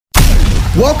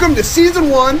Welcome to Season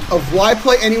 1 of Why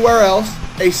Play Anywhere Else,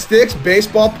 a Sticks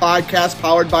baseball podcast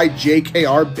powered by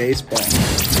JKR Baseball.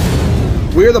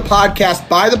 We're the podcast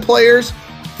by the players,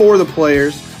 for the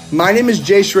players. My name is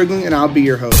Jay Shrigling, and I'll be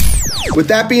your host. With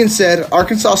that being said,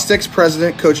 Arkansas Sticks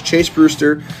president, Coach Chase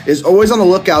Brewster, is always on the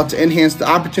lookout to enhance the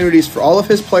opportunities for all of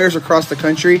his players across the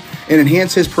country and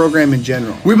enhance his program in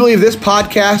general. We believe this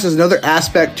podcast is another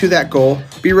aspect to that goal.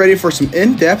 Be ready for some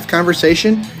in-depth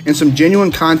conversation and some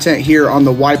genuine content here on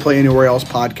the Why Play Anywhere Else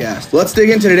podcast. Let's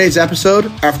dig into today's episode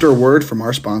after a word from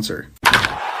our sponsor.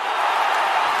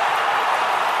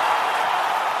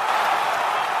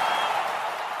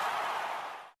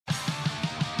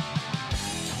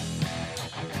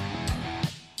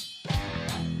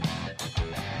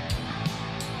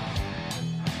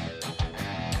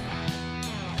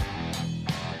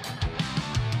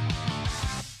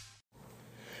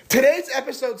 Today's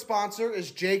episode sponsor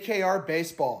is JKR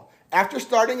Baseball. After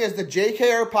starting as the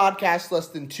JKR podcast less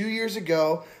than 2 years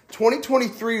ago,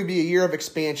 2023 will be a year of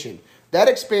expansion. That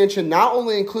expansion not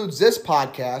only includes this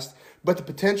podcast, but the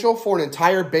potential for an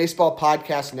entire baseball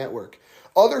podcast network.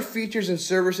 Other features and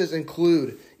services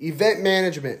include event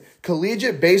management,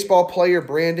 collegiate baseball player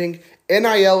branding,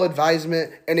 NIL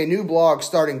advisement, and a new blog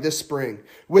starting this spring.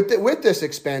 With this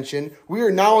expansion, we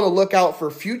are now on the lookout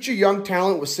for future young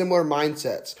talent with similar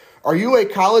mindsets. Are you a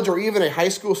college or even a high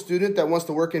school student that wants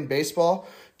to work in baseball?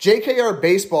 JKR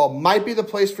Baseball might be the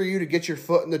place for you to get your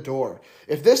foot in the door.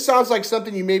 If this sounds like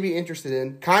something you may be interested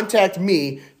in, contact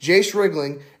me, Jay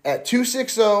Shrigling, at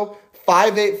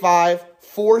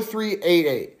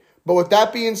 260-585-4388. But with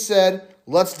that being said,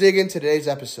 let's dig into today's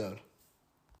episode.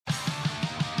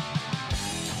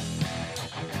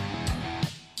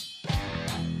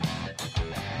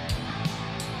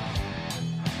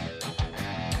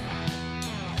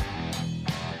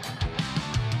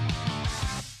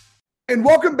 And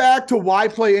welcome back to Why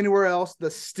Play Anywhere Else, the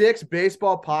Sticks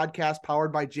baseball podcast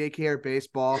powered by JKR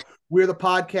Baseball. We're the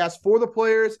podcast for the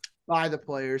players, by the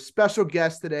players. Special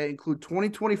guests today include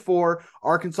 2024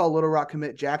 Arkansas Little Rock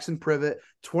commit Jackson Privett,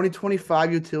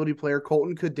 2025 utility player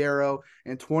Colton Cordeiro,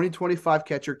 and 2025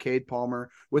 catcher Cade Palmer.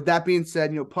 With that being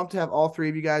said, pumped to have all three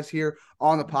of you guys here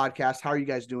on the podcast. How are you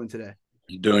guys doing today?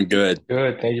 Doing good.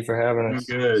 Good. Thank you for having us.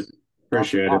 Good.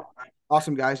 Appreciate it.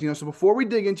 Awesome, guys. So before we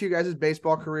dig into your guys'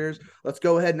 baseball careers, let's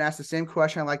go ahead and ask the same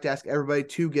question I like to ask everybody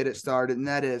to get it started, and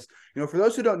that is, for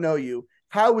those who don't know you,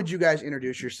 how would you guys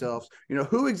introduce yourselves?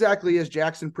 Who exactly is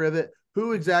Jackson Privett?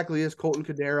 Who exactly is Colton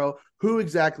Cordeiro? Who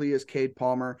exactly is Cade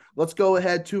Palmer? Let's go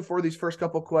ahead for these first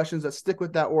couple questions. Let's stick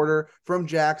with that order from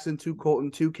Jackson to Colton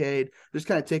to Cade. Just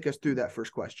kind of take us through that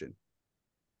first question.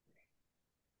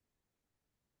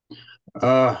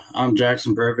 I'm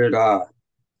Jackson Privett.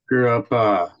 Grew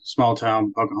up small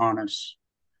town Pocahontas,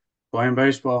 playing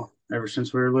baseball ever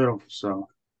since we were little. So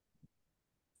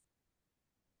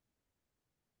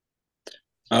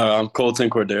I'm Colton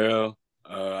Cordeiro.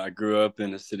 I grew up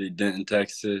in the city of Denton,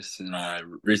 Texas, and I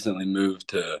recently moved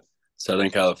to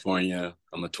Southern California.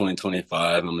 I'm a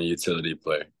 2025. I'm a utility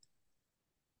player.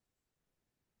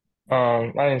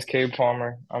 My name is Cade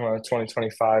Palmer. I'm a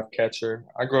 2025 catcher.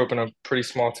 I grew up in a pretty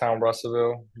small town,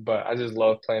 Russellville, but I just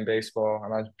love playing baseball,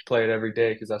 and I play it every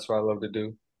day because that's what I love to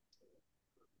do.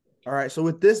 All right, so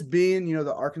with this being,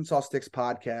 the Arkansas Sticks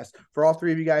podcast, for all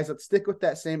three of you guys, let's stick with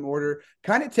that same order.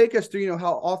 Kind of take us through,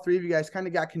 how all three of you guys kind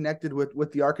of got connected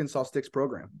with the Arkansas Sticks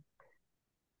program.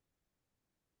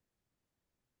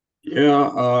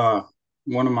 yeah,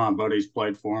 one of my buddies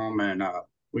played for him, and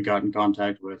we got in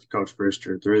contact with Coach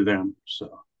Brewster through them.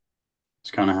 So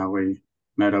it's kind of how we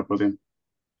met up with him.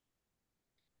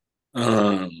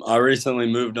 I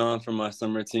recently moved on from my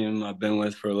summer team I've been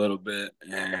with for a little bit,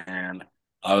 and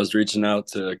I was reaching out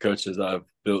to coaches I've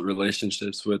built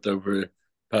relationships with over the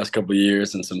past couple of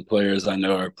years and some players I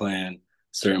know are playing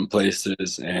certain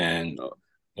places, and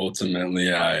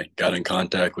ultimately I got in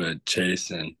contact with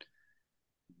Chase, and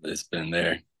it's been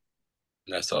there.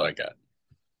 That's all I got.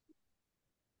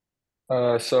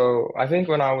 So I think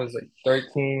when I was like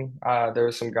 13, there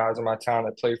were some guys in my town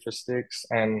that played for Sticks,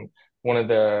 and one of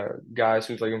the guys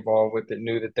who's involved with it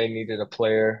knew that they needed a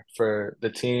player for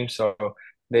the team. So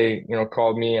they,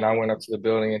 called me, and I went up to the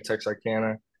building in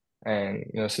Texarkana, and,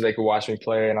 so they could watch me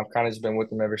play, and I've kind of just been with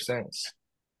them ever since.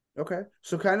 Okay.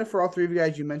 So kind of for all three of you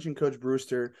guys, you mentioned Coach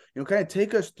Brewster, kind of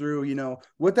take us through,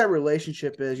 what that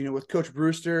relationship is, with Coach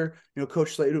Brewster,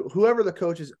 Coach Slade, whoever the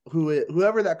coach is,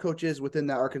 whoever that coach is within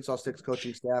that Arkansas Sticks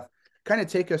coaching staff, kind of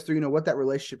take us through, what that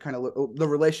relationship the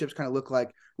relationships kind of look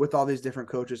like with all these different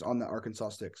coaches on the Arkansas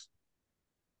Sticks.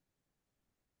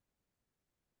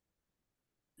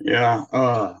 Yeah,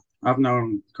 I've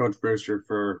known Coach Brewster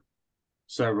for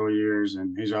several years,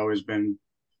 and he's always been,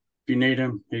 if you need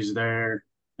him, he's there.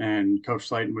 And Coach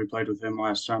Slayton, we played with him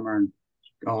last summer, and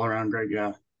all around great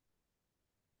guy.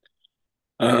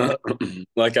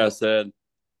 Like I said,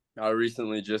 I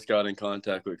recently just got in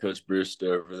contact with Coach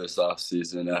Brewster over this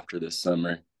offseason after this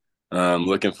summer,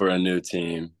 looking for a new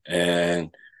team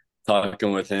and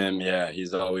talking with him. Yeah,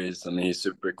 he's always, I mean, he's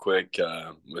super quick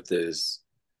with his,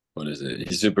 what is it?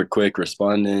 He's super quick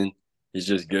responding. He's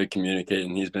just good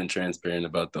communicating. He's been transparent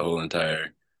about the whole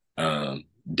entire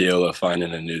deal of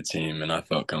finding a new team, and I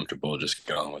felt comfortable just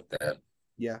going with that.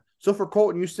 Yeah. So for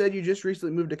Colton, you said you just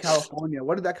recently moved to California.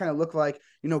 What did that kind of look like,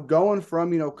 going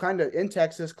from, kind of in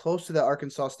Texas, close to the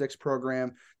Arkansas Sticks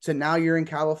program, to now you're in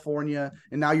California,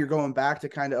 and now you're going back to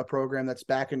kind of a program that's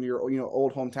back in your,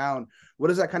 old hometown. What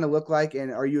does that kind of look like?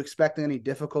 And are you expecting any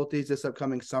difficulties this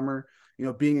upcoming summer,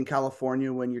 being in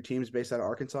California when your team's based out of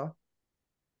Arkansas?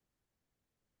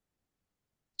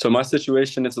 So my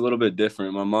situation, it's a little bit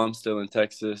different. My mom's still in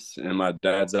Texas and my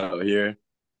dad's out here.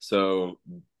 So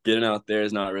getting out there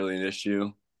is not really an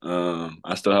issue.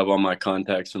 I still have all my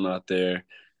contacts from out there,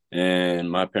 and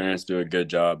my parents do a good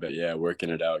job at, working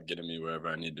it out, getting me wherever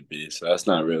I need to be. So that's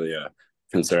not really a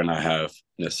concern I have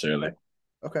necessarily.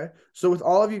 Okay. So with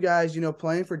all of you guys,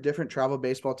 playing for different travel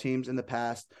baseball teams in the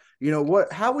past,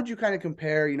 how would you kind of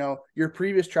compare, your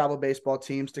previous travel baseball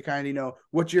teams to kind of,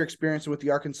 what you're experiencing with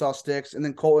the Arkansas Sticks, and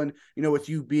then Colton, with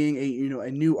you being a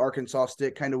new Arkansas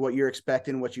Stick, kind of what you're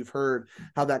expecting, what you've heard,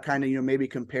 how that kind of, maybe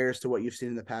compares to what you've seen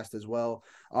in the past as well.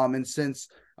 And since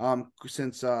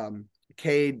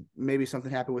Cade, maybe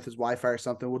something happened with his Wi-Fi or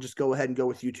something, we'll just go ahead and go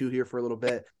with you two here for a little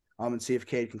bit. And see if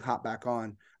Cade can hop back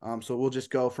on. So we'll just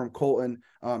go from Colton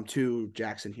to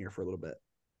Jackson here for a little bit.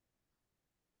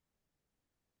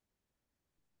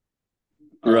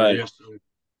 Right. Yes,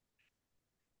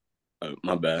 Oh,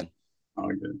 my bad.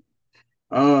 oh,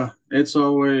 good. It's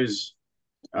always,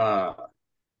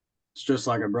 it's just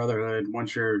like a brotherhood.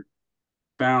 Once you're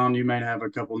found, you may have a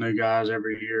couple new guys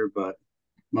every year, but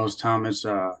most time it's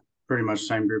pretty much the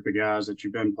same group of guys that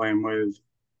you've been playing with,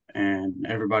 and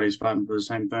everybody's fighting for the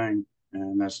same thing,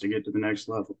 and that's to get to the next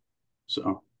level.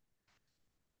 So,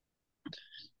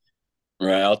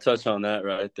 Right. I'll touch on that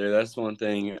right there. That's one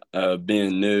thing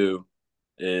being new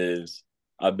is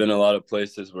I've been a lot of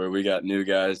places where we got new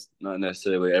guys, not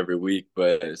necessarily every week,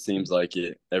 but it seems like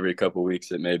it every couple of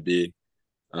weeks it may be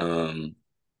coming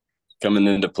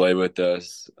in to play with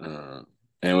us.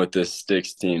 And with this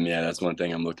Sticks team, that's one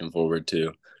thing I'm looking forward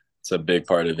to. It's a big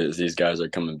part of it is these guys are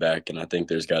coming back, and I think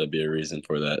there's got to be a reason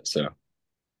for that. So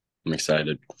I'm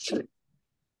excited. All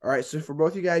right. So for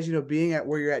both you guys, being at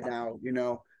where you're at now,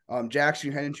 Jackson,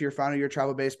 you're heading into your final year of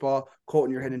travel baseball. Colton,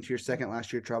 you're heading into your second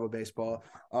last year of travel baseball.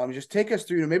 Just take us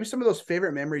through, maybe some of those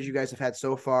favorite memories you guys have had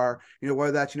so far.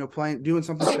 Whether that's playing, doing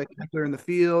something spectacular in the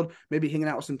field, maybe hanging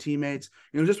out with some teammates.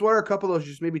 Just what are a couple of those,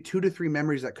 just maybe 2 to 3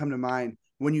 memories that come to mind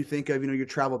when you think of your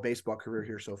travel baseball career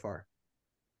here so far?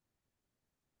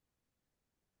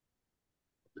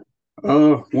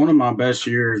 one of my best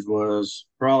years was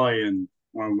probably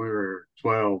when we were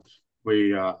 12.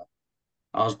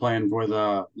 I was playing for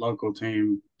the local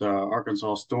team, the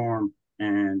Arkansas Storm,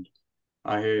 and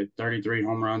I hit 33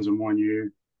 home runs in 1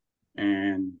 year,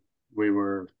 and we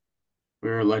were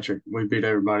electric. We beat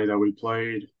everybody that we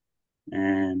played,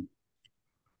 and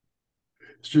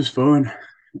it's just fun,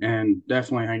 and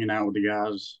definitely hanging out with the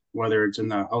guys, whether it's in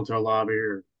the hotel lobby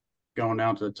or going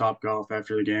down to the Top Golf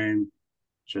after the game.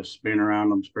 Just being around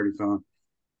them is pretty fun.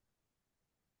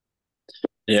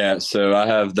 Yeah, so I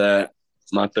have that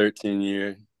my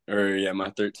 13-year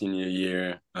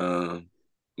year.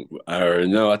 Or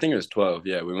no, I think it was 12.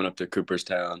 Yeah, we went up to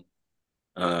Cooperstown.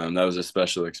 That was a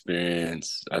special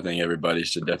experience. I think everybody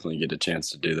should definitely get a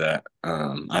chance to do that.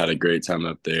 I had a great time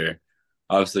up there.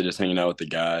 Obviously, just hanging out with the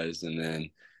guys, and then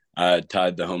I had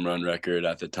tied the home run record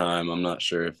at the time. I'm not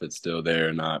sure if it's still there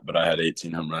or not, but I had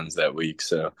 18 home runs that week,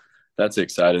 so that's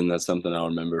exciting. That's something I'll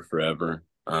remember forever.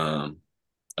 I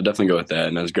definitely go with that.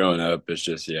 And as growing up, it's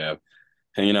just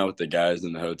hanging out with the guys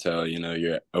in the hotel.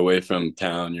 You're away from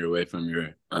town, you're away from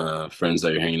your friends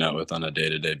that you're hanging out with on a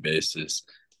day-to-day basis.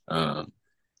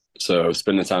 So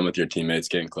spending time with your teammates,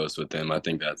 getting close with them, I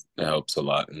think that helps a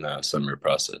lot in the summer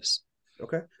process.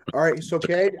 Okay. All right. So,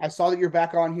 Cade, I saw that you're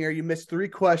back on here. You missed 3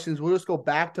 questions. We'll just go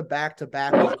back to back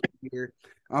here.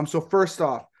 So first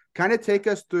off, kind of take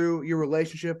us through your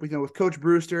relationship with Coach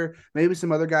Brewster, maybe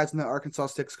some other guys in the Arkansas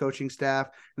Sticks coaching staff.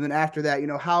 And then after that,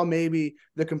 how maybe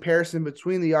the comparison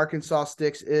between the Arkansas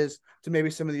Sticks is to maybe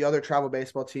some of the other travel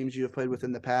baseball teams you have played with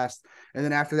in the past. And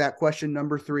then after that, question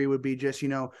number 3 would be just,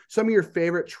 some of your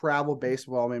favorite travel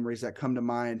baseball memories that come to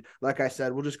mind. Like I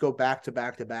said, we'll just go back to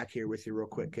back here with you real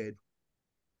quick, Cade.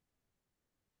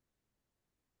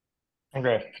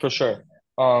 Okay, for sure.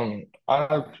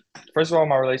 I First of all,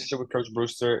 my relationship with Coach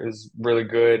Brewster is really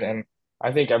good, and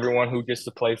I think everyone who gets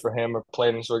to play for him or play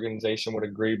in this organization would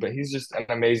agree. But he's just an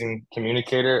amazing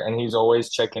communicator, and he's always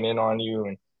checking in on you,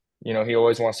 and he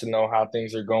always wants to know how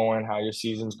things are going, how your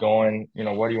season's going.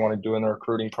 What do you want to do in the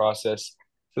recruiting process?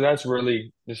 So that's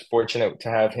really just fortunate to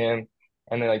have him,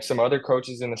 and then like some other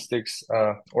coaches in the Sticks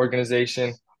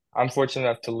organization. I'm fortunate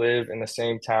enough to live in the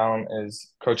same town as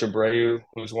Coach Abreu,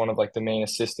 who's one of like the main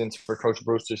assistants for Coach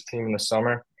Brewster's team in the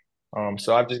summer.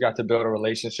 So I've just got to build a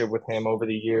relationship with him over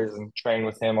the years and train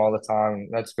with him all the time.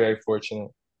 That's very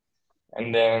fortunate.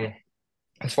 And then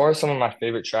as far as some of my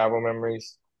favorite travel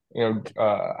memories,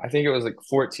 I think it was like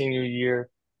 14U year.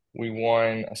 We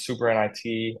won a Super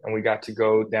NIT and we got to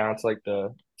go down to like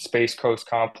the Space Coast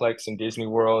Complex in Disney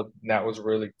World. That was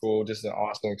really cool, just an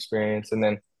awesome experience. And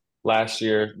then last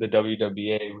year, the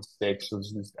WWA with Sticks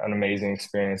was just an amazing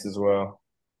experience as well.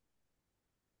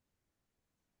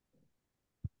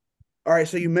 All right,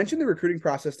 so you mentioned the recruiting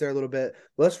process there a little bit.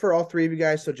 Let's for all 3 of you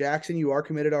guys. So Jackson, you are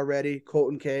committed already.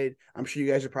 Colton, Cade, I'm sure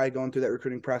you guys are probably going through that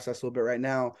recruiting process a little bit right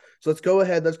now. So let's go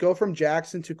ahead. Let's go from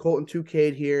Jackson to Colton to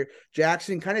Cade here.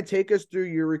 Jackson, kind of take us through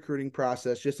your recruiting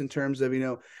process, just in terms of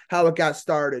how it got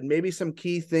started. Maybe some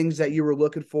key things that you were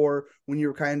looking for when you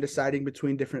were kind of deciding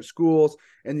between different schools,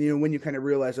 and when you kind of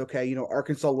realize, okay,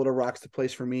 Arkansas Little Rock's the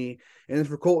place for me. And then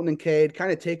for Colton and Cade,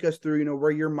 kind of take us through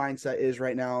where your mindset is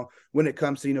right now when it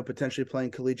comes to potentially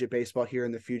playing collegiate baseball here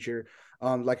in the future.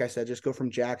 Like I said, just go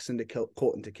from Jackson to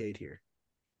Colton to Cade here.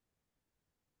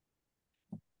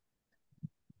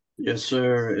 Yes,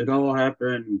 sir. It all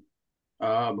happened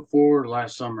before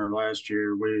last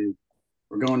year. We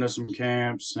were going to some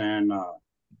camps, and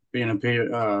being a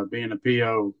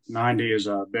PO, 90 is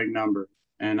a big number.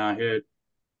 And I hit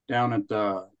down at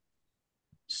the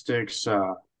Sticks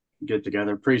get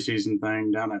together preseason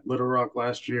thing down at Little Rock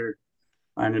last year.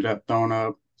 I ended up throwing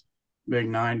up big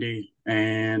 90,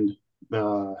 and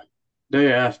the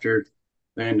day after,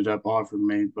 they ended up offering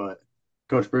me, but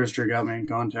Coach Brewster got me in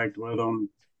contact with them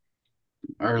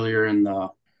earlier in the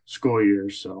school year,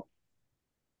 so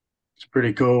it's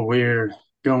pretty cool. We're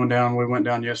going down. We went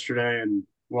down yesterday and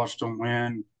watched them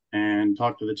win and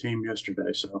talked to the team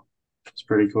yesterday, so it's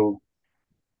pretty cool.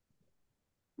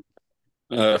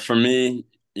 For me,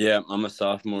 yeah, I'm a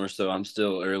sophomore, so I'm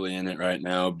still early in it right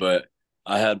now. But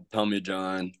I had Tommy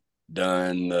John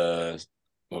done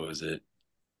what was it?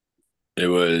 It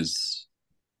was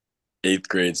 8th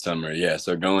grade summer. Yeah,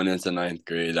 so going into 9th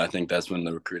grade, I think that's when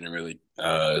the recruiting really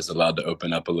is allowed to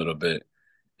open up a little bit,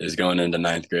 is going into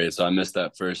 9th grade. So I missed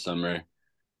that first summer.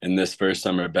 And this first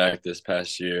summer back this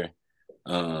past year,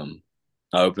 um,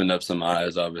 I opened up some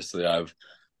eyes. Obviously, I've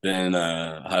been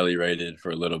highly rated for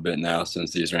a little bit now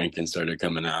since these rankings started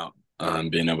coming out,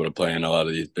 being able to play in a lot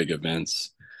of these big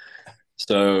events.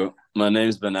 So my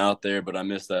name's been out there, but I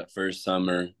missed that first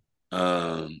summer.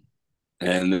 And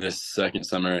this second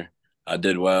summer, I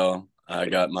did well. I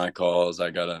got my calls.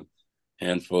 I got a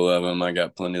handful of them. I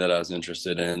got plenty that I was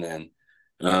interested in.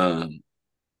 And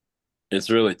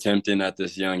it's really tempting at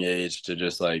this young age to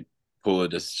just like pull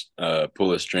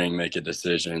a string, make a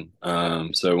decision.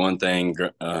 So one thing,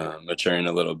 maturing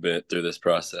a little bit through this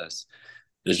process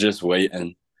is just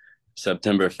waiting.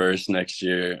 September 1st next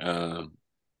year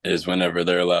is whenever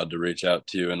they're allowed to reach out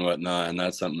to you and whatnot. And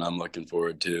that's something I'm looking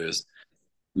forward to, is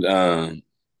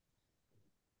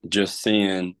just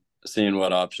seeing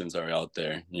what options are out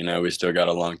there. We still got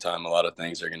a long time. A lot of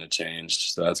things are going to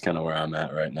change. So that's kind of where I'm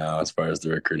at right now as far as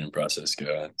the recruiting process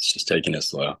goes. It's just taking it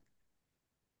slow.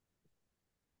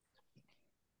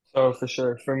 So for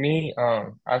sure, for me,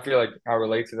 I feel like I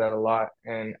relate to that a lot,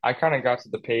 and I kind of got to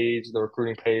the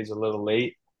recruiting page a little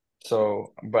late.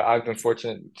 So, but I've been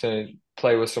fortunate to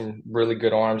play with some really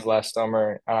good arms last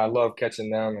summer, and I love catching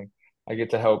them, and I get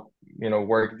to help,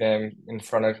 work them in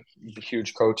front of the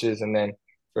huge coaches. And then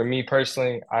for me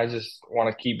personally, I just want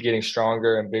to keep getting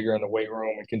stronger and bigger in the weight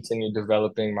room and continue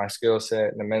developing my skill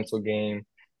set and the mental game,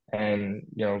 and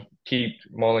keep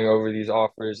mulling over these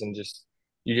offers, and just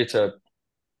you get to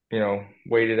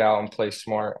wait it out and play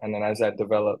smart. And then as that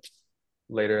develops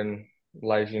later in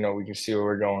life, we can see where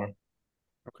we're going.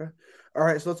 Okay. All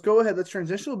right. So let's go ahead. Let's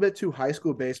transition a little bit to high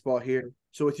school baseball here.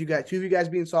 So with you guys, two of you guys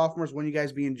being sophomores, one of you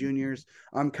guys being juniors,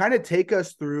 kind of take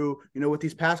us through, what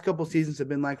these past couple seasons have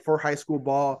been like for high school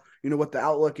ball, what the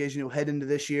outlook is, head into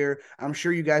this year. I'm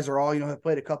sure you guys are all, have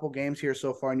played a couple games here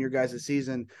so far in your guys'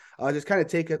 season. Just kind of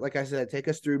take it, like I said, take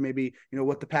us through maybe,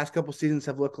 what the past couple seasons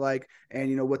have looked like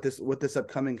and, what this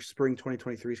upcoming spring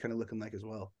 2023 is kind of looking like as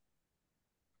well.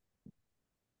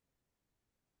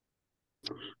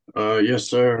 Yes,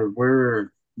 sir.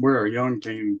 We're a young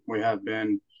team. We have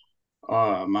been.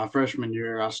 My freshman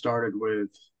year, I started with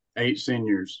 8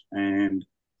 seniors, and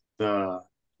the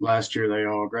last year they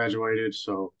all graduated.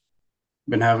 So,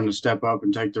 been having to step up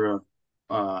and take the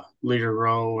leader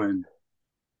role. And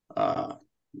uh,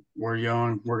 we're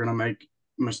young. We're gonna make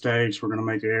mistakes. We're gonna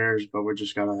make errors, but we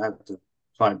just gotta have to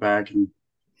fight back and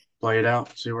play it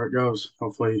out. See where it goes.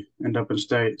 Hopefully, end up in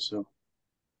state. So,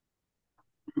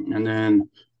 and then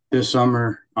this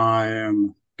summer, I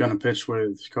am gonna pitch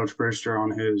with Coach Brister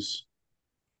on his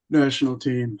national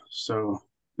team, so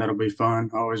that'll be fun.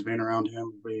 Always being around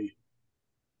him will be a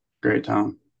great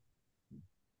time.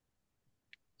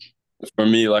 For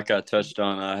me, like I touched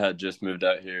on, I had just moved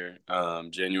out here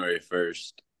January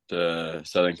 1st to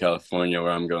Southern California,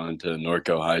 where I'm going to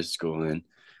Norco High School. And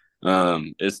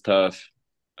it's tough.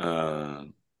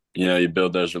 You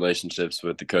build those relationships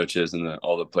with the coaches and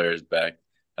all the players back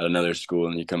at another school,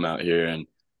 and you come out here and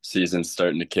season's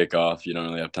starting to kick off. You don't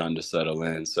really have time to settle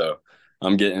in. So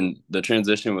the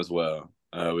transition was well.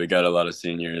 We got a lot of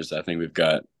seniors. I think we've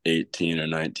got 18 or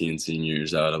 19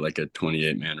 seniors out of like a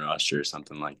 28-man roster or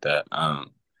something like that.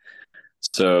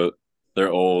 So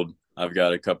they're old. I've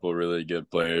got a couple really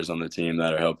good players on the team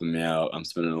that are helping me out. I'm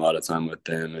spending a lot of time with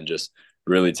them and just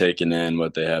really taking in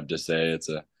what they have to say. It's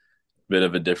a bit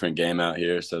of a different game out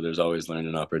here, so there's always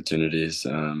learning opportunities.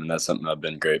 And that's something I've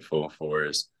been grateful for,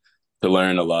 is to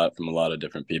learn a lot from a lot of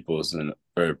different people in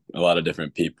a lot of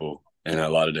different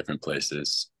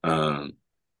places.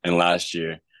 And last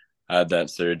year, I had that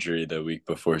surgery the week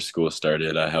before school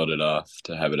started. I held it off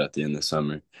to have it at the end of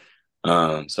summer.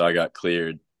 So I got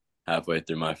cleared halfway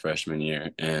through my freshman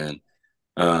year, and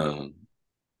I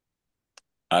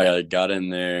got in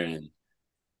there and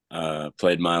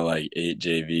played my like 8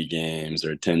 JV games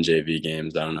or 10 JV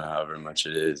games. I don't know, however much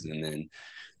it is. And then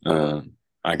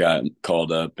I got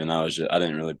called up, and I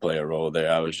didn't really play a role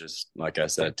there. I was just, like I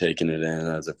said, taking it in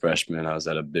as a freshman. I was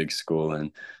at a big school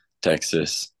in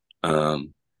Texas.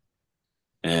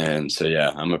 And so, yeah,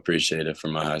 I'm appreciative for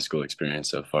my high school experience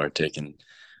so far, taking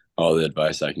all the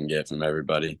advice I can get from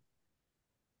everybody.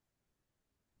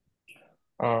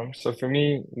 So for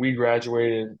me, we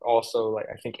graduated also like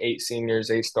I think 8 seniors,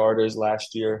 8 starters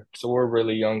last year. So we're a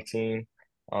really young team.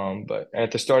 But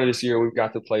at the start of this year, we've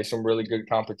got to play some really good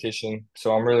competition.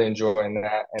 So I'm really enjoying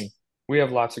that. And we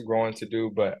have lots of growing to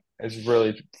do, but it's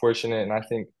really fortunate. And I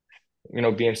think,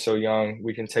 being so young,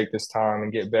 we can take this time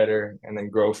and get better and then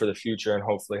grow for the future and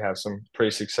hopefully have some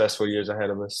pretty successful years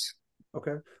ahead of us.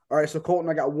 Okay. All right. So Colton,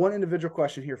 I got one individual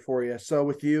question here for you. So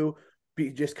with you,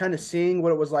 just kind of seeing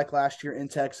what it was like last year in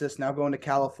Texas, now going to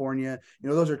California,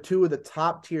 those are two of the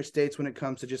top tier states when it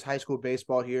comes to just high school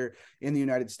baseball here in the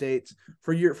United States.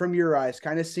 From your eyes,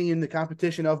 kind of seeing the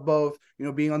competition of both,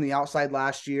 being on the outside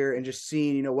last year and just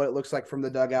seeing, what it looks like from the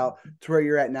dugout to where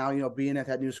you're at now, being at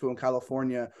that new school in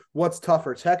California. What's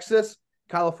tougher, Texas,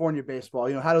 California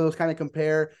baseball? How do those kind of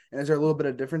compare? And is there a little bit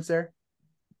of difference there?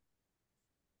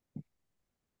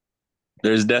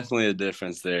 There's definitely a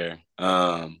difference there.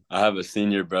 I have a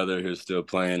senior brother who's still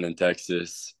playing in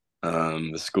Texas.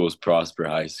 The school's Prosper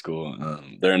High School.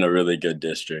 They're in a really good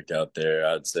district out there.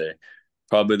 I'd say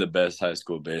probably the best high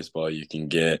school baseball you can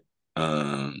get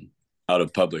out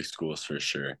of public schools for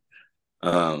sure.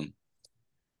 And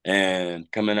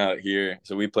coming out here,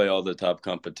 so we play all the top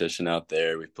competition out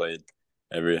there. We played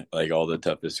all the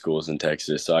toughest schools in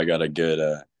Texas. So I got a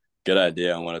good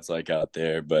idea on what it's like out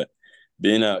there. But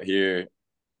being out here,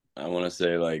 I want to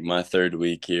say like my 3rd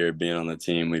week here being on the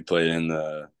team, we played in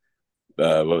the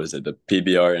the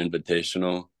PBR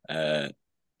Invitational at,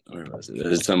 where was it? It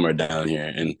was somewhere down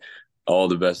here, and all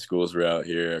the best schools were out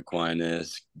here: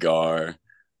 Aquinas, Gar,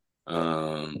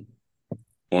 Orange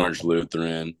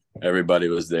Lutheran. Everybody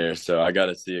was there, so I got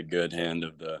to see a good hand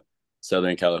of the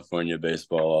Southern California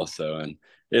baseball also, and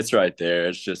it's right there.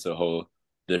 It's just a whole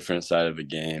different side of a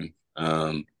game.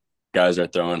 Guys are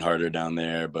throwing harder down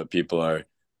there, but people are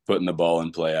putting the ball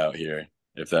in play out here,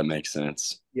 if that makes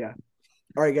sense. Yeah.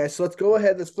 All right, guys. So let's go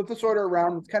ahead. Let's flip this order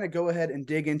around. Let's kind of go ahead and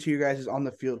dig into your guys' on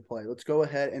the field play. Let's go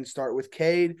ahead and start with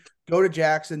Cade, go to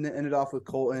Jackson, then end it off with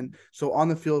Colton. So on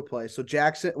the field play. So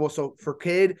Jackson, so for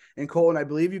Cade and Colton, I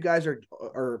believe you guys are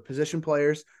or position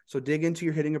players. So dig into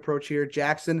your hitting approach here.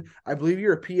 Jackson, I believe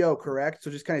you're a PO, correct?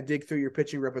 So just kind of dig through your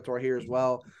pitching repertoire here as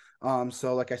well.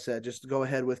 So like I said, just go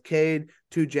ahead with Cade,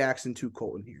 to Jackson, to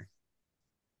Colton here.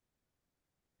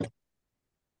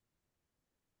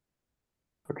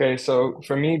 Okay, so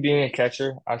for me being a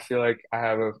catcher, I feel like I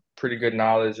have a pretty good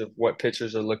knowledge of what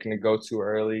pitchers are looking to go to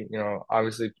early.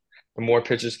 Obviously, the more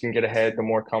pitchers can get ahead, the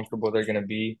more comfortable they're going to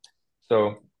be.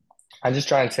 So I just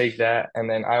try and take that, and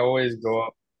then I always go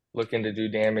up looking to do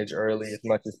damage early as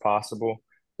much as possible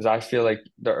because I feel like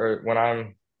when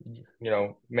I'm,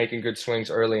 making good swings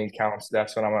early in counts,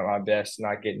 that's when I'm at my best,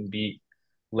 not getting beat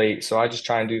late. So I just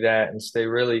try and do that and stay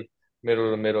really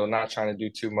middle to middle, not trying to do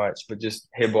too much, but just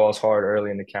hit balls hard early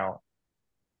in the count.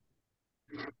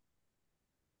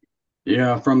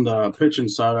 Yeah, from the pitching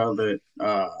side of it,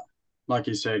 like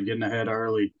you said, getting ahead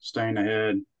early, staying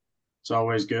ahead. It's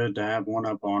always good to have one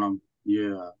up on them.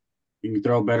 Yeah, you can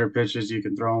throw better pitches. You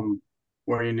can throw them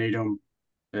where you need them.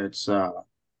 It's uh,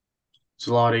 it's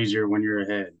a lot easier when you're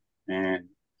ahead. And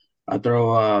I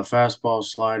throw a fastball,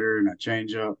 slider, and a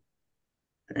changeup,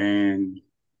 and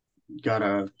got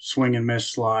a swing and miss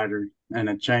slider and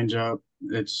a changeup.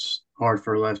 It's hard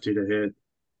for a lefty to hit,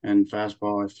 and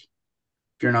fastball, if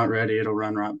you're not ready, it'll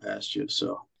run right past you.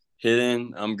 So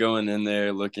Hitting, I'm going in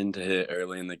there looking to hit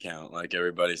early in the count. Like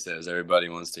everybody says, everybody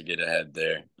wants to get ahead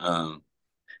there.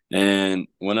 And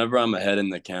whenever I'm ahead in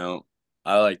the count,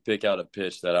 I like pick out a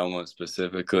pitch that I want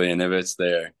specifically, and if it's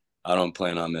there, I don't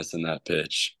plan on missing that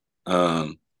pitch.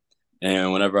 And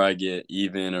whenever I get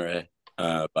even or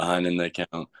behind in the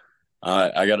count,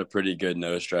 I got a pretty good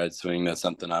nose stride swing. That's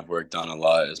something I've worked on a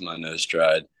lot, is my nose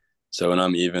stride. So when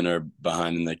I'm even or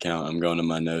behind in the count, I'm going to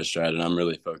my nose stride, and I'm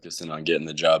really focusing on getting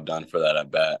the job done for that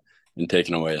at bat and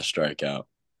taking away a strikeout.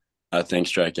 I think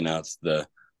striking out's the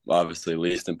obviously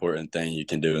least important thing you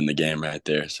can do in the game right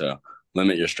there. So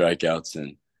limit your strikeouts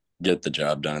and get the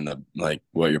job done, like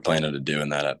what you're planning to do in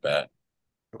that at bat.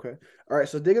 Okay. All right.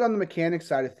 So digging on the mechanics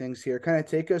side of things here, kind of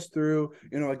take us through,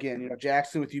 again,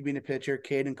 Jackson, with you being a pitcher,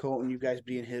 Cade and Colton, you guys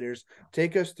being hitters,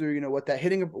 take us through, what that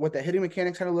hitting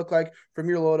mechanics kind of look like from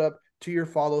your load up to your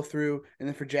follow through. And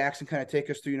then for Jackson, kind of take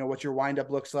us through, what your wind up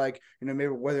looks like, maybe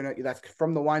whether or not that's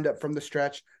from the wind up, from the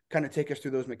stretch, kind of take us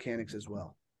through those mechanics as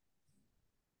well.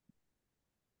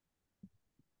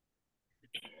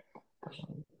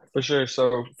 For sure.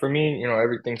 So for me,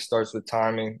 everything starts with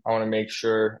timing. I want to make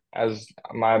sure as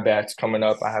my bat's coming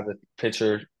up, I have the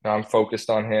pitcher, I'm focused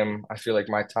on him. I feel like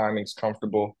my timing's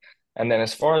comfortable. And then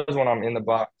as far as when I'm in the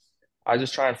box, I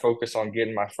just try and focus on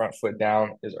getting my front foot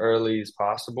down as early as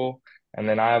possible. And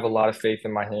then I have a lot of faith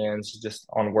in my hands just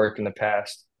on work in the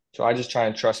past. So I just try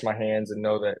and trust my hands and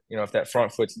know that, if that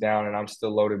front foot's down and I'm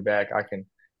still loaded back, I can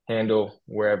handle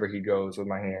wherever he goes with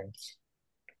my hands.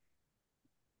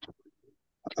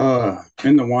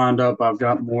 In the windup, I've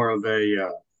got more of a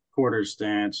quarter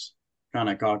stance, kind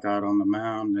of cockeyed on the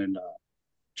mound, and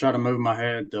try to move my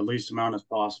head the least amount as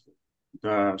possible.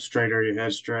 The straighter your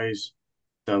head strays,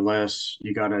 the less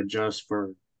you got to adjust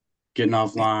for getting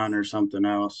offline or something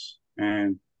else.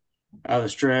 And out of the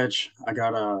stretch, I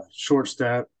got a short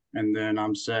step, and then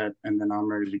I'm set, and then I'm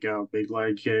ready to go. Big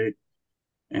leg kick,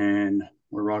 and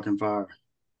we're rocking fire.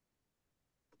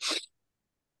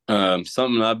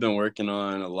 Something I've been working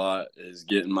on a lot is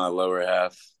getting my lower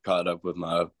half caught up with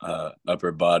my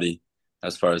upper body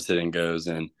as far as hitting goes.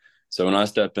 And so when I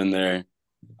step in there,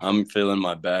 I'm feeling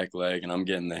my back leg and I'm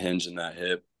getting the hinge in that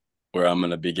hip where I'm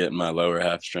going to be getting my lower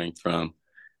half strength from.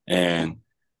 And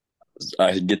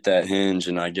I get that hinge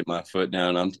and I get my foot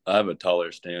down. I have a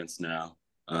taller stance now.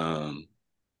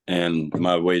 And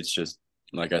my weight's just,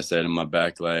 like I said, in my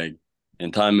back leg.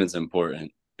 And timing is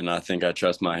important. And I think I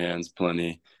trust my hands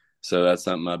plenty. So that's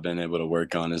something I've been able to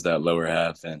work on, is that lower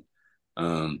half. And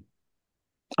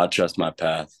I trust my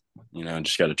path.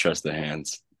 Just got to trust the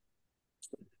hands.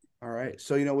 All right.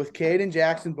 So, with Cade and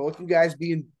Jackson, both you guys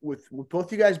being with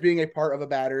both you guys being a part of a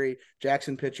battery,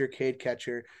 Jackson pitcher, Cade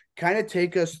catcher, kind of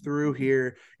take us through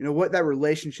here, what that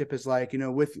relationship is like,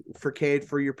 for Cade,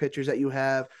 for your pitchers that you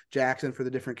have, Jackson for the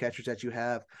different catchers that you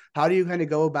have. How do you kind of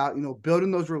go about,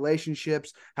 building those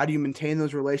relationships? How do you maintain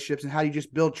those relationships, and how do you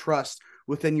just build trust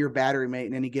within your battery mate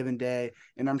in any given day?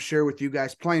 And I'm sure with you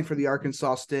guys playing for the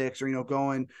Arkansas Sticks,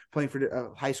 or, playing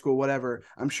for high school, whatever,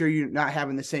 I'm sure you're not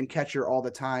having the same catcher all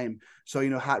the time.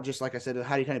 So, how, just like I said,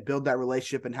 how do you kind of build that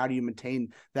relationship, and how do you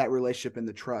maintain that relationship and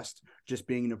the trust just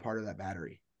being a part of that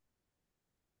battery?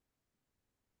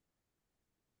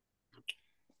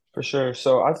 For sure.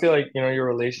 So I feel like, your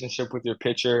relationship with your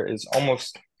pitcher is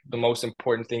almost the most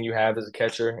important thing you have as a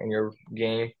catcher in your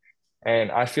game.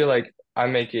 And I feel like I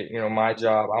make it, my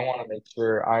job. I want to make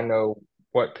sure I know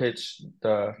what pitch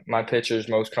my pitcher is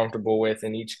most comfortable with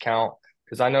in each count.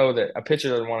 Because I know that a pitcher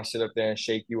doesn't want to sit up there and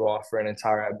shake you off for an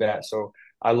entire at bat. So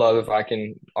I love if I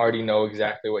can already know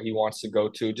exactly what he wants to go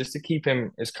to, just to keep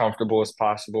him as comfortable as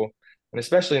possible. And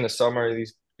especially in the summer,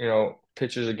 these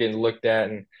pitchers are getting looked at,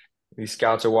 and these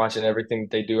scouts are watching everything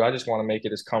that they do. I just want to make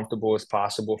it as comfortable as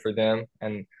possible for them,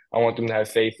 and I want them to have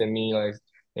faith in me. Like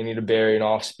they need to bury an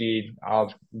off speed,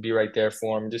 I'll be right there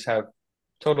for them. Just have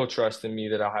total trust in me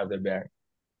that I'll have their back.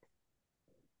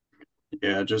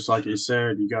 Yeah, just like you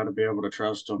said, you got to be able to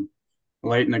trust them.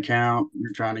 Late in the count,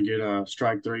 you're trying to get a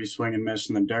strike three, swing and miss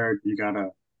in the dirt. You got to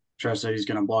trust that he's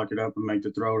going to block it up and make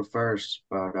the throw to first.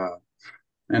 But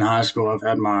in high school, I've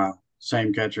had my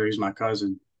same catcher. He's my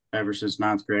cousin ever since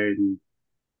ninth grade, and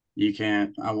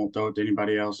I won't throw it to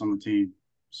anybody else on the team.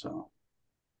 So.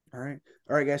 All right.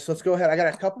 All right, guys. So let's go ahead. I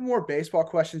got a couple more baseball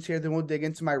questions here. Then we'll dig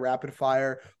into my rapid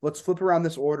fire. Let's flip around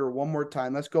this order one more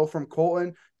time. Let's go from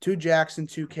Colton to Jackson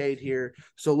to Cade here.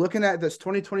 So looking at this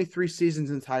 2023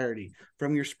 season's entirety,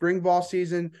 from your spring ball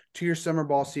season to your summer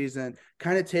ball season,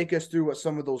 kind of take us through what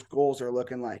some of those goals are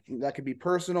looking like. That could be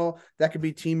personal. That could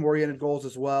be team-oriented goals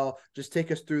as well. Just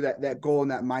take us through that goal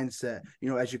and that mindset,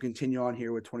 as you continue on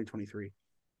here with 2023.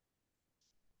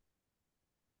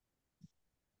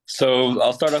 So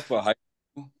I'll start off with high school.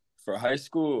 For high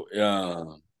school,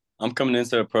 I'm coming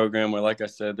into a program where, like I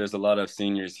said, there's a lot of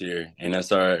seniors here, and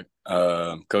that's our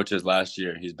coach's last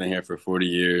year. He's been here for 40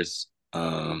 years.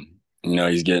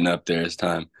 He's getting up there. It's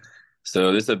time.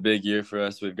 So this is a big year for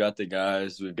us. We've got the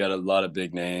guys. We've got a lot of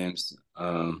big names,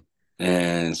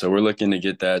 and so we're looking to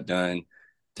get that done.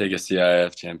 Take a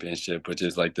CIF championship, which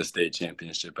is like the state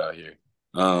championship out here.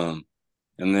 And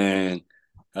then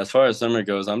as far as summer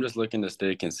goes, I'm just looking to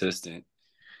stay consistent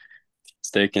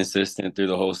through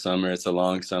the whole summer. It's a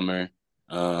long summer.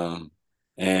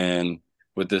 And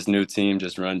with this new team,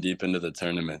 just run deep into the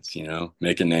tournaments,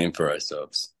 make a name for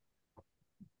ourselves.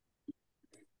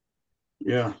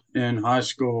 Yeah, in high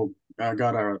school, I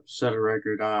got to set a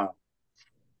record.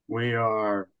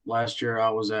 Last year I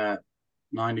was at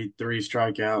 93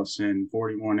 strikeouts and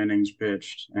 41 innings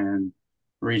pitched, and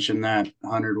reaching that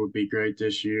 100 would be great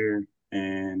this year.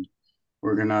 And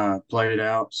we're going to play it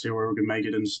out, see where we can make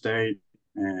it in the state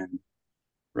and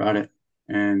ride it.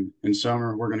 And in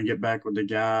summer, we're going to get back with the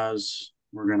guys.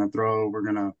 We're going to throw, we're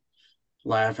going to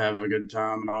laugh, have a good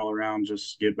time, and all around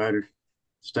just get better,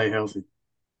 stay healthy.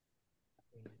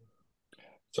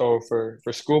 So for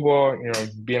school ball,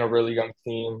 being a really young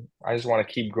team, I just want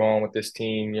to keep growing with this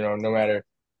team, no matter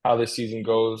how this season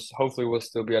goes. Hopefully we'll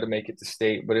still be able to make it to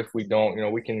state, but if we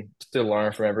don't, we can still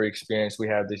learn from every experience we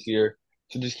have this year.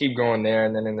 So just keep going there.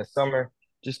 And then in the summer,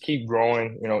 just keep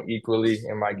growing, equally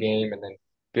in my game, and then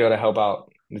be able to help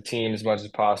out the team as much as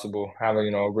possible. Have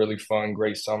a really fun,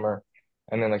 great summer.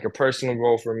 And then like a personal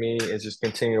goal for me is just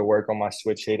continue to work on my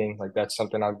switch hitting. Like that's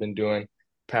something I've been doing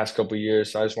past couple of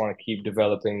years. So I just want to keep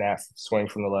developing that swing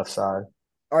from the left side.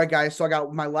 All right, guys. So I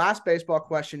got my last baseball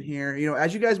question here.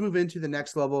 As you guys move into the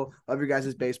next level of your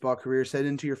guys' baseball careers, head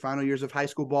into your final years of high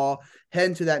school ball, head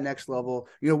into that next level,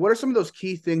 what are some of those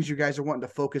key things you guys are wanting to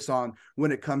focus on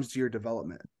when it comes to your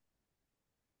development?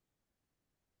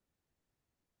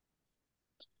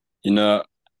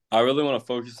 I really want to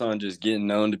focus on just getting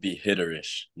known to be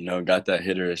hitterish, got that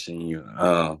hitterish in you.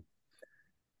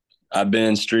 I've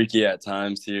been streaky at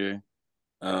times here.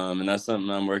 And that's something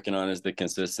I'm working on is the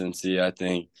consistency. I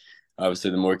think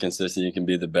obviously the more consistent you can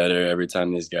be, the better. Every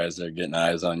time these guys are getting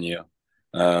eyes on you,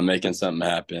 making something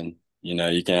happen.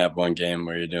 You can have one game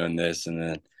where you're doing this and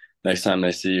then next time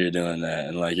they see you're doing that.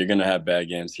 And like, you're going to have bad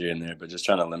games here and there, but just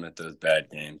trying to limit those bad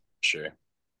games. Sure.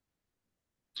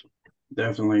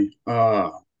 Definitely.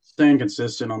 Staying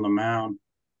consistent on the mound,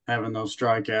 having those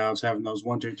strikeouts, having those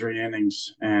 1, 2, 3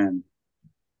 innings, and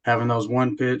having those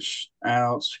one pitch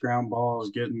outs, ground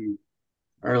balls, getting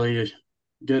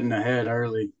ahead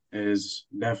early is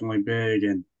definitely big.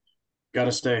 And got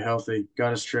to stay healthy, got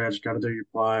to stretch, got to do your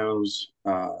plyos,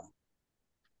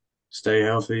 stay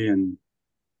healthy. And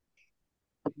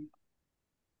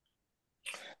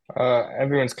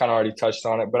everyone's kind of already touched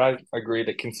on it, but I agree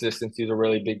that consistency is a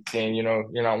really big thing. You're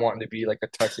not wanting to be like a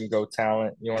touch and go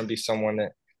talent. You want to be someone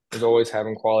that is always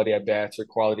having quality at bats or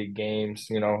quality games,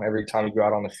 every time you go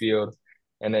out on the field.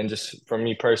 And then just for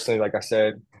me personally, like I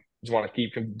said, just want to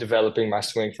keep developing my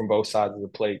swing from both sides of the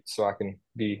plate so I can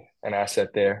be an asset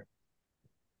there.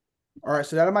 All right,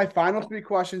 so out of my final three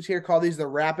questions here, call these the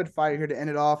rapid fire here to end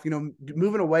it off.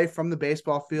 Moving away from the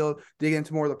baseball field, dig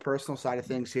into more of the personal side of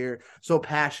things here. So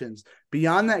passions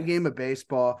beyond that game of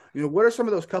baseball. What are some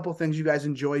of those couple things you guys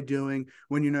enjoy doing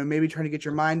when maybe trying to get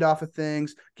your mind off of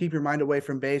things, keep your mind away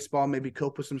from baseball, maybe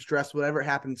cope with some stress, whatever it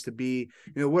happens to be.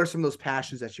 What are some of those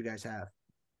passions that you guys have?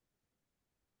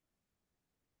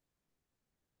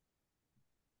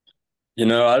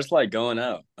 I just like going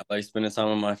out. I like spending time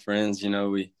with my friends.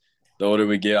 The older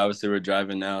we get, obviously we're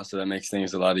driving now, so that makes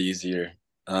things a lot easier.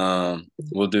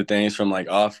 We'll do things from like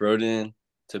off-roading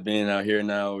to being out here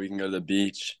now. We can go to the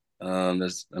beach. At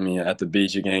the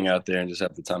beach you can hang out there and just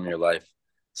have the time of your life.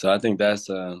 So I think that's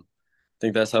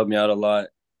helped me out a lot.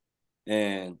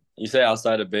 And you say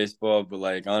outside of baseball, but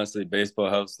like honestly, baseball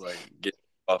helps like get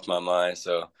off my mind.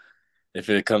 So if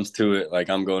it comes to it, like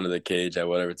I'm going to the cage at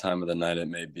whatever time of the night it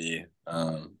may be,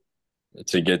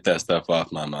 to get that stuff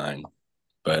off my mind.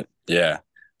 But yeah,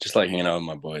 just like hanging out with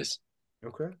my boys.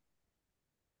 Okay.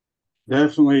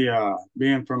 Definitely,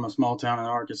 being from a small town in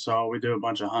Arkansas, we do a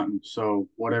bunch of hunting. So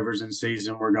whatever's in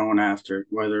season, we're going after.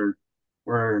 Whether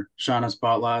we're shining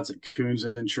spotlights at coons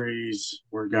and trees,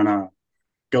 we're gonna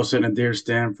go sit in a deer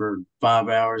stand for 5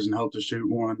 hours and hope to shoot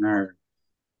one, or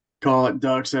call it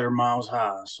ducks that are miles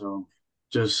high. So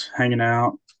just hanging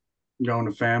out, going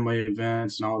to family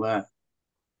events and all that.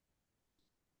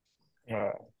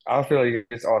 Uh, I feel like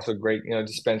it's also great, to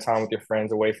spend time with your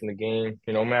friends away from the game.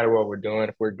 No matter what we're doing,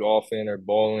 if we're golfing or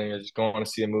bowling or just going to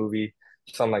see a movie,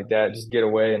 something like that, just get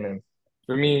away. And then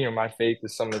for me, my faith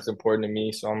is something that's important to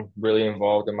me, so I'm really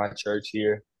involved in my church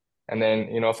here. And then,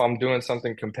 if I'm doing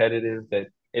something competitive that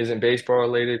isn't baseball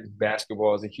related,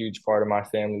 basketball is a huge part of my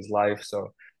family's life. So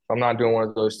if I'm not doing one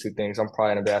of those two things, I'm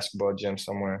probably in a basketball gym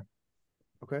somewhere.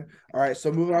 Okay. All right.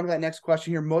 So moving on to that next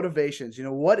question here, motivations.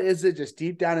 What is it just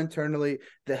deep down internally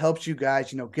that helps you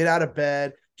guys, get out of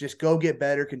bed, just go get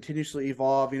better, continuously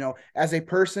evolve, as a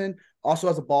person, also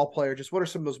as a ball player, just what are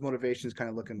some of those motivations kind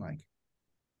of looking like?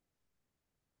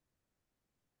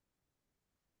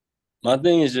 My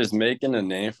thing is just making a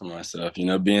name for myself,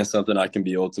 being something I can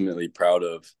be ultimately proud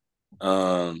of.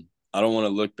 I don't want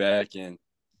to look back and,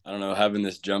 I don't know, having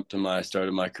this jump to my start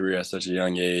of my career at such a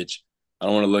young age. I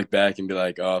don't want to look back and be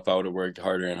like, oh, if I would have worked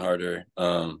harder and harder,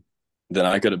 then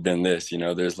I could have been this.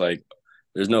 There's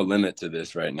no limit to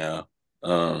this right now.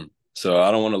 So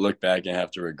I don't want to look back and have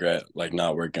to regret like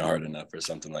not working hard enough or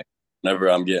something like that.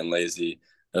 Whenever I'm getting lazy,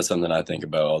 that's something I think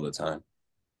about all the time.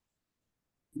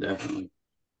 Definitely.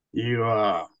 You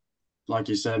like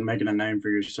you said, making a name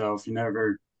for yourself. You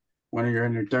never, when you're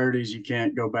in your 30s, you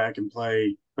can't go back and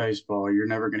play baseball. You're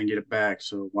never going to get it back.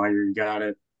 So while you got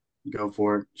it, go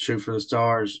for it. Shoot for the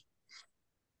stars.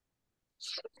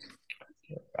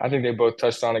 I think they both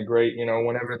touched on it great.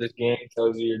 Whenever this game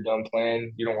tells you you're done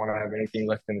playing, you don't want to have anything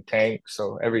left in the tank.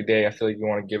 So every day, I feel like you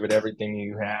want to give it everything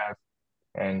you have,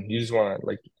 and you just want to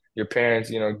like your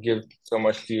parents, give so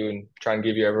much to you and try and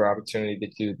give you every opportunity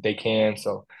that they can.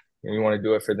 So you want to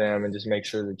do it for them and just make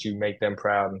sure that you make them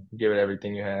proud and give it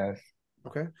everything you have.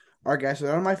 Okay. All right, guys. So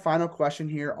that on my final question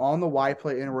here on the Why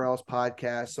Play Anywhere Else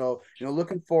podcast. So,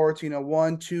 looking forward to,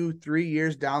 1, 2, 3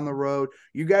 years down the road,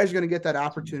 you guys are going to get that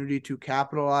opportunity to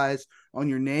capitalize on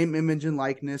your name, image, and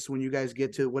likeness when you guys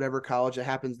get to whatever college it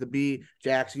happens to be.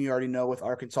 Jackson, you already know, with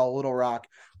Arkansas Little Rock.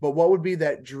 But what would be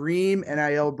that dream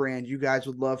NIL brand you guys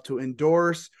would love to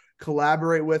endorse,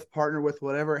 collaborate with, partner with,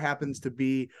 whatever it happens to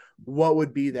be? What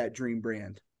would be that dream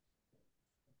brand?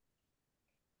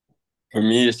 For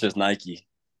me, it's just Nike.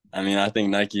 I think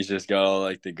Nike's just got all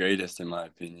like the greatest in my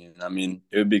opinion.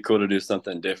 It would be cool to do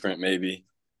something different, maybe,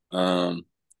 run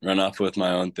off with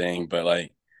my own thing. But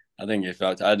like, I think if I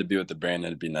had to be with the brand,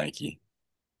 it'd be Nike.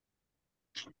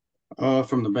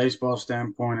 From the baseball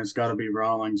standpoint, it's got to be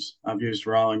Rawlings. I've used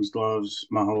Rawlings gloves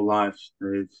my whole life.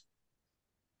 They've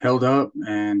held up,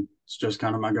 and it's just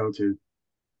kind of my go-to.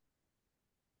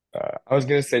 I was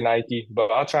gonna say Nike,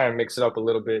 but I'll try and mix it up a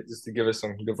little bit just to give us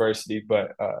some diversity.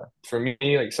 But for me,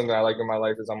 like something I like in my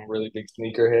life is I'm a really big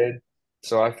sneakerhead.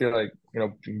 So I feel like,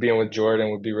 being with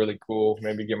Jordan would be really cool.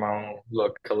 Maybe get my own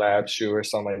look collab shoe or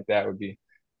something like that would be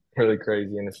really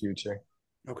crazy in the future.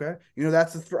 Okay.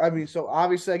 That's so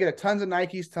obviously I get a tons of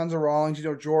Nikes, tons of Rawlings,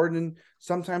 Jordan.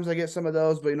 Sometimes I get some of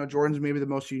those, but Jordan's maybe the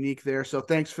most unique there. So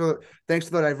thanks for the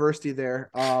diversity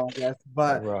there. Yes. No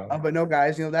But problem. but no,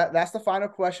 guys, that's the final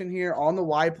question here on the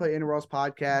Why Play Intervals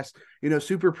podcast.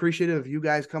 Super appreciative of you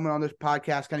guys coming on this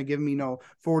podcast, kind of giving me,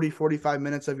 40, 45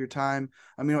 minutes of your time.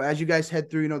 As you guys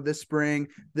head through, this spring,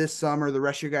 this summer, the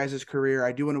rest of your guys' career,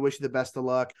 I do want to wish you the best of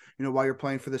luck, while you're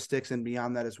playing for the Sticks and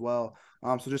beyond that as well.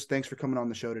 So just thanks for coming on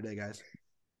the show today, guys.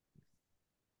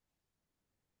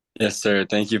 Yes, sir.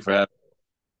 Thank you for having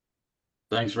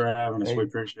Thanks for having us. We Thank,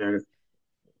 appreciate it.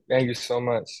 thank you so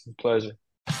much. Pleasure.